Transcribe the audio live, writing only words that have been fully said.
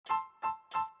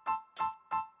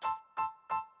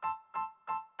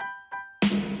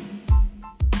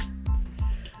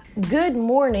Good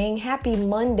morning. Happy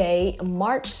Monday,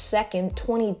 March 2nd,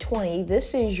 2020.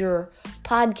 This is your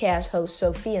podcast host,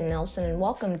 Sophia Nelson, and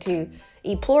welcome to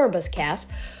E Pluribus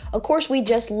Cast. Of course, we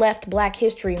just left Black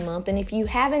History Month, and if you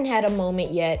haven't had a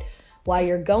moment yet, while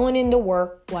you're going into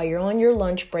work, while you're on your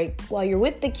lunch break, while you're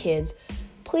with the kids,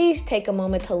 please take a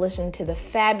moment to listen to the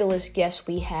fabulous guests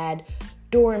we had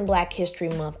during Black History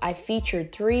Month. I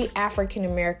featured 3 African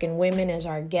American women as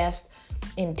our guests,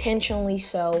 intentionally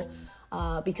so.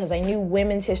 Because I knew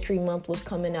Women's History Month was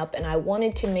coming up, and I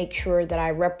wanted to make sure that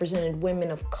I represented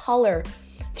women of color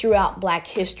throughout Black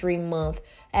History Month,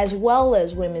 as well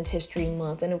as Women's History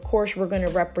Month. And of course, we're going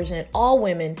to represent all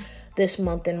women this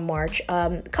month in March.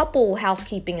 A couple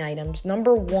housekeeping items.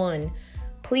 Number 1,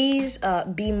 please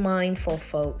be mindful,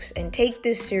 folks, and take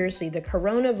this seriously. The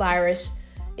coronavirus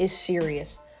is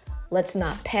serious. Let's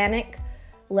not panic.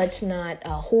 Let's not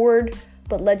hoard.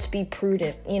 But let's be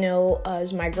prudent.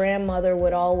 As my grandmother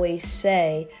would always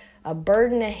say, a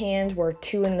bird in the hands worth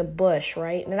 2 in the bush,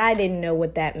 right? And I didn't know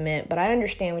what that meant, but I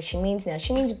understand what she means now.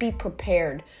 She means be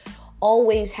prepared.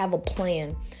 Always have a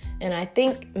plan. And I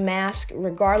think masks,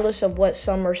 regardless of what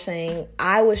some are saying,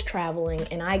 I was traveling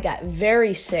and I got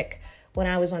very sick when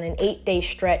I was on an 8-day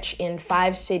stretch in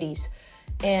 5 cities.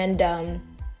 And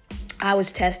I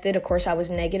was tested. Of course, I was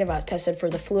negative. I was tested for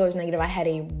the flu. I was negative. I had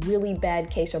a really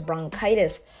bad case of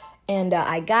bronchitis, and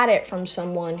I got it from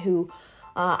someone who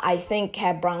I think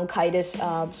had bronchitis,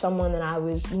 someone that I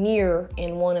was near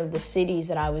in one of the cities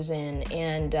that I was in.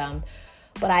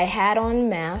 But I had on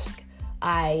mask.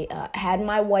 I had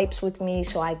my wipes with me,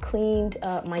 so I cleaned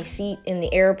my seat in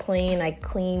the airplane. I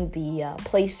cleaned the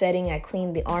place setting. I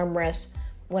cleaned the armrests.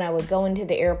 When I would go into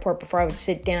the airport, before I would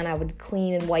sit down, I would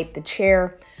clean and wipe the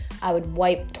chair. I would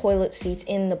wipe toilet seats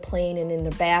in the plane and in the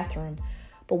bathroom.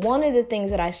 But one of the things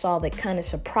that I saw that kind of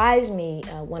surprised me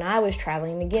when I was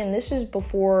traveling, and again, this is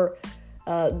before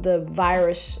the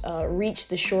virus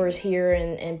reached the shores here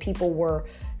and people were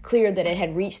clear that it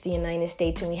had reached the United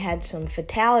States and we had some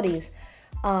fatalities.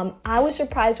 I was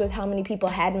surprised with how many people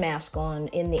had masks on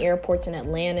in the airports in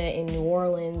Atlanta, in New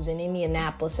Orleans, in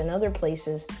Indianapolis, and other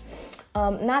places.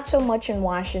 Not so much in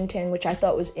Washington, which I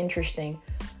thought was interesting.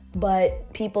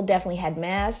 But people definitely had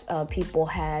masks. People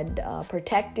had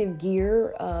protective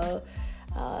gear.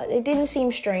 It didn't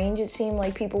seem strange. It seemed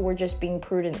like people were just being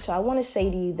prudent. So I want to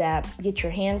say to you that get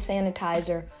your hand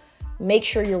sanitizer. Make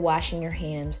sure you're washing your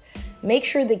hands. Make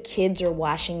sure the kids are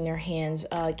washing their hands.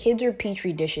 Kids are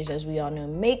petri dishes, as we all know.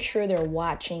 Make sure they're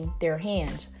washing their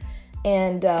hands.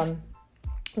 And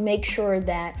make sure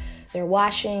that they're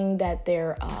washing, that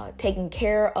they're taking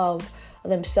care of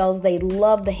themselves. They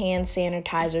love the hand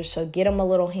sanitizer, so get them a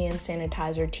little hand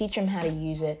sanitizer. Teach them how to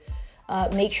use it.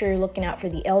 Make sure you're looking out for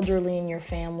the elderly in your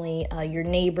family, your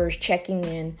neighbors, checking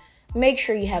in. Make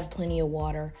sure you have plenty of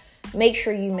water. Make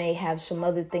sure you may have some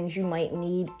other things you might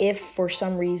need if for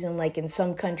some reason, like in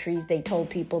some countries, they told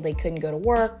people they couldn't go to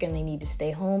work and they need to stay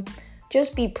home.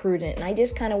 Just be prudent. And I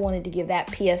just kind of wanted to give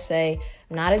that PSA.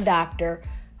 I'm not a doctor,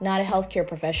 not a healthcare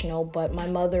professional, but my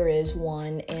mother is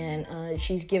one, and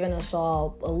she's given us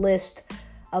all a list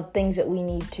of things that we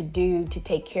need to do to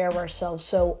take care of ourselves.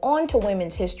 So on to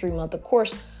Women's History Month. Of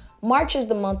course, March is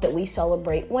the month that we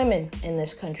celebrate women in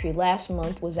this country. Last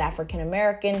month was African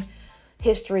American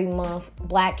History Month,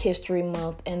 Black History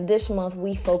Month, and this month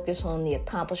we focus on the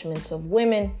accomplishments of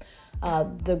women,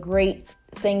 the great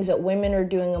things that women are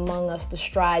doing among us, the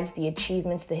strides, the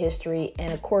achievements, the history,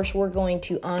 and of course we're going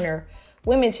to honor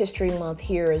Women's History Month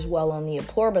here as well on the E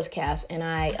Pluribus Cast, and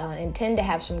I intend to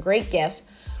have some great guests.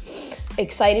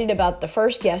 Excited about the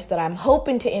first guest that I'm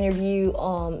hoping to interview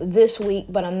this week,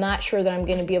 but I'm not sure that I'm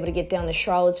going to be able to get down to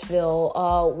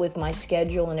Charlottesville with my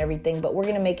schedule and everything, but we're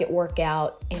going to make it work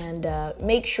out. And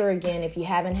make sure, again, if you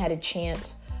haven't had a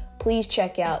chance, please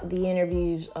check out the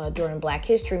interviews during Black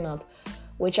History Month,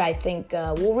 which I think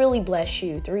will really bless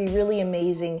you. 3 really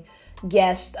amazing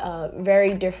guests,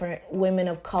 very different women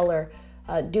of color,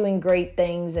 doing great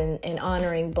things and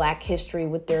honoring Black history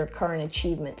with their current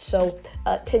achievements. So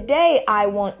today I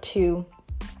want to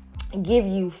give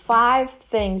you 5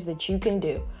 things that you can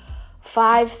do.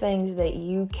 5 things that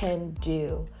you can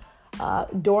do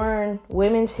during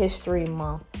Women's History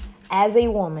Month as a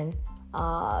woman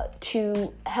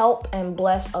to help and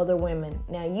bless other women.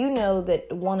 Now, you know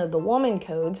that one of the woman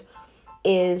codes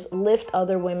is lift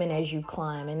other women as you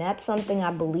climb. And that's something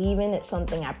I believe in. It's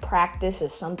something I practice.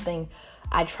 It's something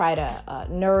I try to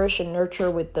nourish and nurture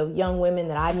with the young women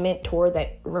that I mentor,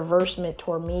 that reverse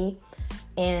mentor me.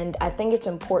 And I think it's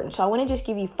important. So I want to just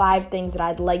give you 5 things that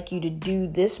I'd like you to do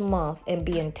this month and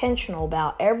be intentional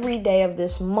about every day of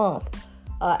this month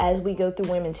as we go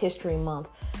through Women's History Month.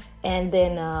 And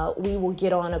then we will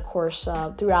get on, of course,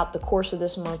 throughout the course of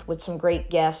this month with some great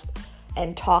guests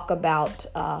and talk about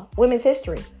women's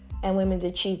history and women's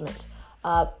achievements.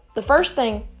 The first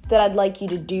thing that I'd like you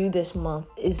to do this month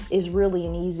is really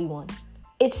an easy one.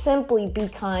 It's simply be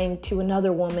kind to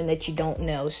another woman that you don't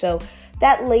know. So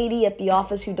that lady at the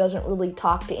office who doesn't really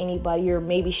talk to anybody, or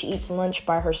maybe she eats lunch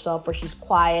by herself, or she's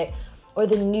quiet, or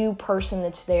the new person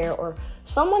that's there, or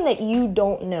someone that you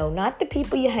don't know, not the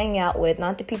people you hang out with,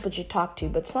 not the people that you talk to,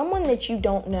 but someone that you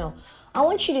don't know. I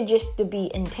want you to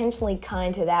be intentionally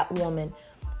kind to that woman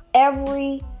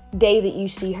every day that you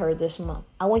see her this month.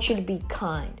 I want you to be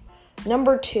kind.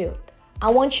 Number 2, I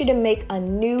want you to make a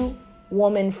new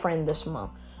woman friend this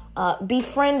month.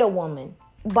 Befriend a woman,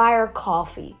 buy her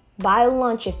coffee, buy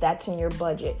lunch if that's in your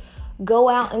budget. Go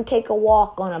out and take a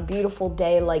walk on a beautiful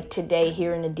day like today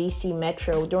here in the DC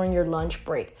Metro during your lunch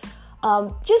break.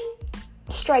 Just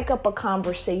strike up a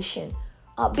conversation.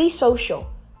 Be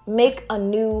social. Make a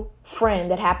new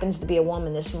friend that happens to be a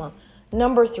woman this month.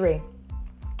 Number 3,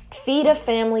 feed a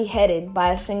family headed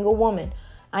by a single woman.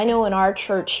 I know in our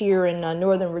church here in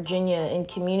Northern Virginia, in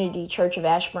Community Church of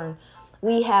Ashburn,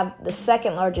 we have the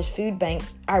second largest food bank,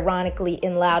 ironically,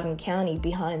 in Loudoun County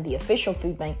behind the official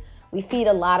food bank. We feed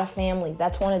a lot of families.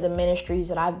 That's one of the ministries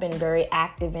that I've been very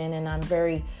active in and I'm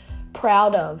very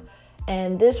proud of.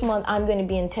 And this month, I'm going to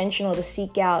be intentional to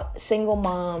seek out single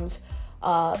moms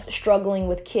struggling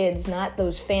with kids, not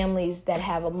those families that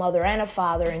have a mother and a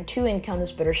father and 2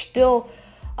 incomes but are still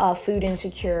food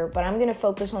insecure. But I'm going to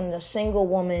focus on a single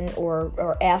woman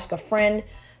or ask a friend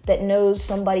that knows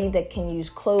somebody that can use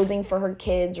clothing for her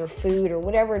kids or food or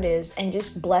whatever it is and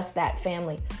just bless that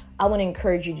family. I want to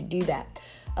encourage you to do that.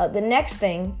 The next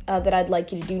thing that I'd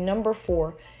like you to do, number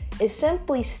 4, is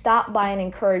simply stop by and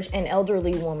encourage an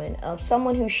elderly woman,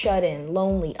 someone who's shut in,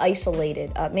 lonely,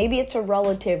 isolated. Maybe it's a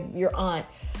relative, your aunt,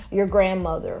 your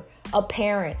grandmother, a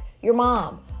parent, your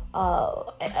mom,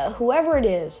 whoever it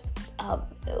is.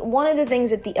 One of the things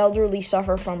that the elderly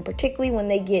suffer from, particularly when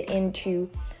they get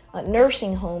into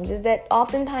nursing homes, is that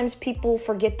oftentimes people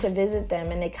forget to visit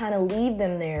them and they kind of leave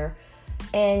them there.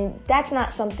 And that's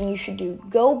not something you should do.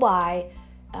 Go by,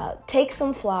 take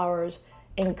some flowers,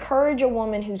 encourage a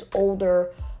woman who's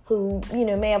older, who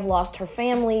may have lost her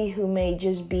family, who may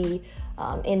just be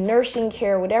in nursing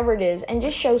care, whatever it is, and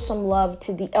just show some love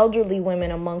to the elderly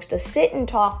women amongst us. Sit and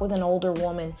talk with an older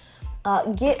woman.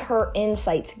 Get her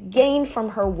insights. Gain from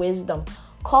her wisdom.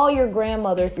 Call your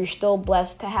grandmother if you're still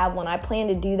blessed to have one. I plan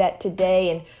to do that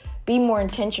today and be more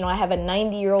intentional. I have a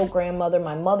 90-year-old grandmother.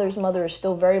 My mother's mother is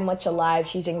still very much alive.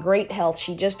 She's in great health.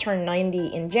 She just turned 90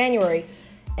 in January.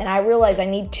 And I realize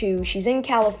she's in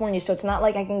California, so it's not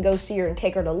like I can go see her and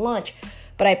take her to lunch.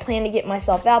 But I plan to get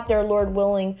myself out there, Lord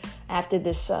willing, after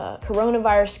this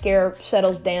coronavirus scare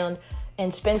settles down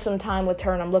and spend some time with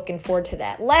her, and I'm looking forward to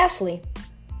that. Lastly,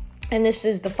 and this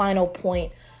is the final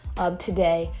point of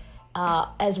today,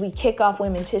 as we kick off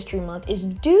Women's History Month, is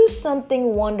do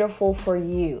something wonderful for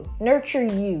you. Nurture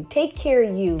you. Take care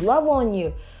of you. Love on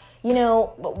you.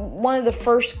 One of the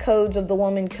first codes of the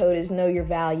Woman Code is know your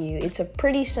value. It's a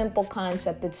pretty simple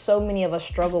concept that so many of us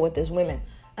struggle with as women.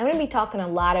 I'm going to be talking a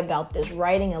lot about this,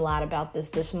 writing a lot about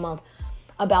this month,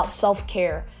 about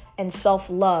self-care and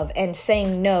self-love and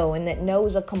saying no, and that no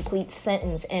is a complete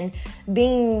sentence, and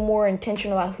being more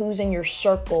intentional about who's in your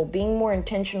circle, being more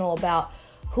intentional about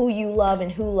who you love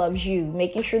and who loves you,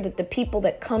 making sure that the people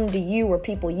that come to you are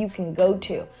people you can go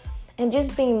to, and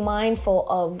just being mindful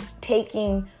of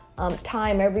taking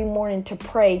time every morning to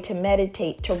pray, to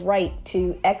meditate, to write,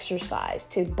 to exercise,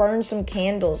 to burn some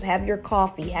candles, have your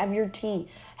coffee, have your tea,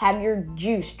 have your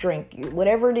juice, drink,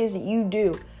 whatever it is that you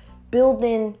do. Build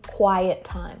in quiet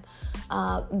time.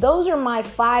 Those are my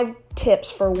 5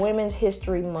 tips for Women's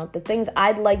History Month, the things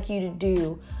I'd like you to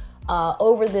do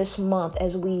over this month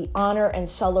as we honor and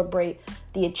celebrate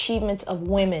the achievements of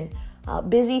women.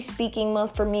 Busy speaking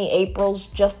month for me. April's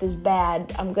just as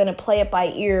bad. I'm going to play it by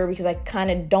ear because I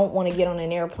kind of don't want to get on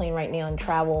an airplane right now and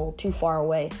travel too far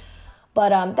away.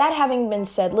 But that having been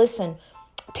said, listen,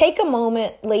 take a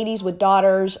moment, ladies with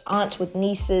daughters, aunts with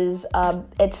nieces,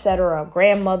 etc.,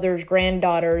 grandmothers,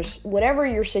 granddaughters, whatever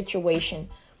your situation,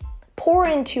 pour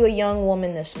into a young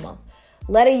woman this month.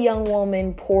 Let a young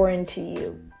woman pour into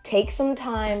you. Take some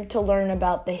time to learn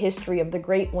about the history of the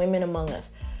great women among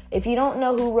us. If you don't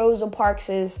know who Rosa Parks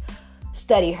is,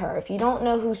 study her. If you don't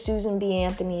know who Susan B.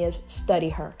 Anthony is, study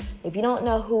her. If you don't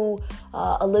know who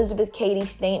Elizabeth Cady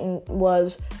Stanton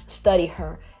was, study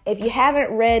her. If you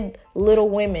haven't read Little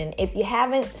Women, if you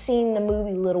haven't seen the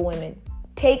movie Little Women,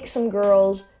 take some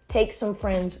girls, take some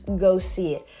friends, go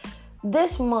see it.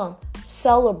 This month,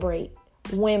 celebrate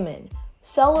women.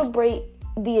 Celebrate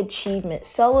the achievement.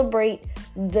 Celebrate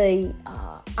the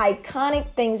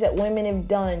iconic things that women have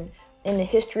done in the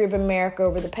history of America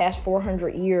over the past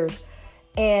 400 years.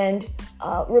 And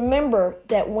remember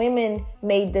that women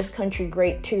made this country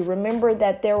great too. Remember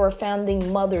that there were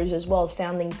founding mothers as well as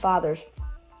founding fathers.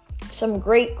 Some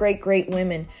great, great, great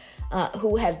women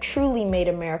who have truly made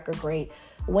America great.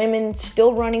 Women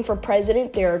still running for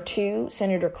president. There are two,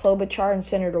 Senator Klobuchar and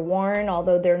Senator Warren.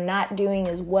 Although they're not doing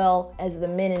as well as the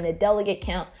men in the delegate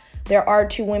count, there are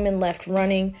two women left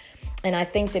running. And I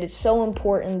think that it's so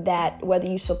important that whether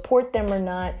you support them or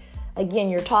not, again,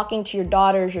 you're talking to your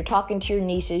daughters, you're talking to your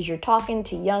nieces, you're talking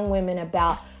to young women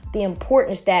about the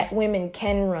importance that women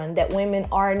can run, that women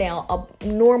are now a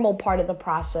normal part of the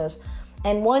process.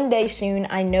 And one day soon,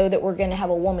 I know that we're going to have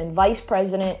a woman vice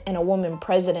president and a woman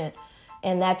president.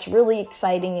 And that's really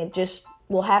exciting. It just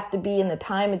will have to be in the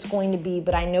time it's going to be,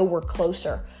 but I know we're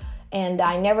closer. And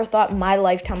I never thought in my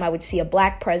lifetime I would see a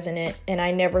black president, and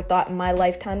I never thought in my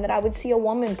lifetime that I would see a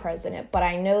woman president. But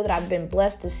I know that I've been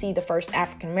blessed to see the first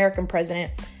African-American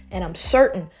president, and I'm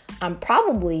certain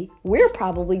we're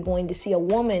probably going to see a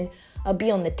woman be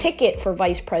on the ticket for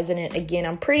vice president again.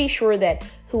 I'm pretty sure that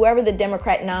whoever the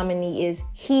Democrat nominee is,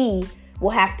 he will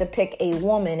have to pick a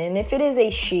woman. And if it is a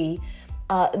she,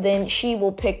 then she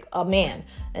will pick a man.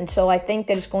 And so I think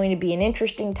that it's going to be an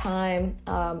interesting time.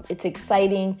 It's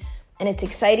exciting, and it's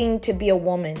exciting to be a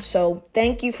woman. So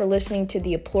thank you for listening to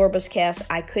the E Pluribus Cast.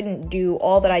 I couldn't do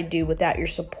all that I do without your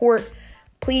support.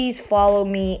 Please follow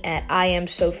me at I am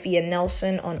Sophia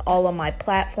Nelson on all of my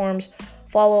platforms.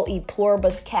 Follow E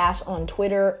Pluribus Cast on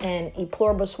Twitter and E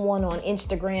Pluribus One on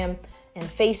Instagram and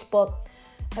Facebook.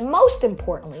 And most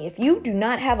importantly, if you do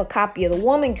not have a copy of the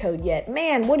Woman Code yet,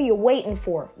 man, what are you waiting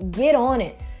for? Get on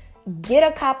it. Get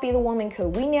a copy of the Woman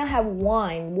Code. We now have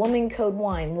wine, Woman Code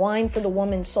wine, wine for the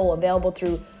woman's soul, available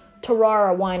through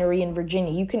Tarara Winery in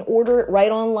Virginia. You can order it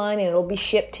right online and it'll be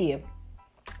shipped to you.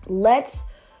 Let's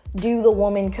do the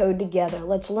Woman Code together.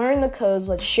 Let's learn the codes.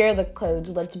 Let's share the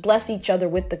codes. Let's bless each other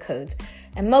with the codes.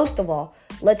 And most of all,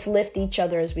 let's lift each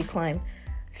other as we climb.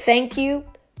 Thank you.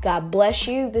 God bless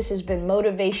you. This has been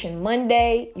Motivation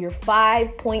Monday. Your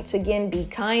 5 points again: be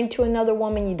kind to another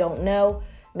woman you don't know.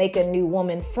 Make a new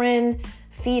woman friend.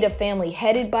 Feed a family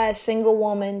headed by a single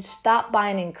woman. Stop by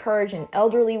and encourage an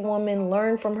elderly woman.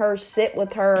 Learn from her. Sit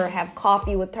with her. Have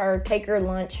coffee with her. Take her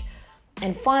lunch.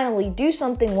 And finally, do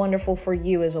something wonderful for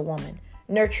you as a woman.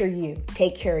 Nurture you.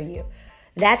 Take care of you.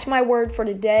 That's my word for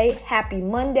today. Happy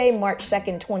Monday, March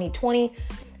 2nd, 2020.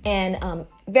 And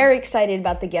very excited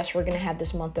about the guests we're going to have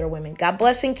this month that are women. God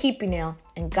bless and keep you now.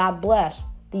 And God bless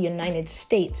the United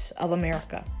States of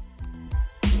America.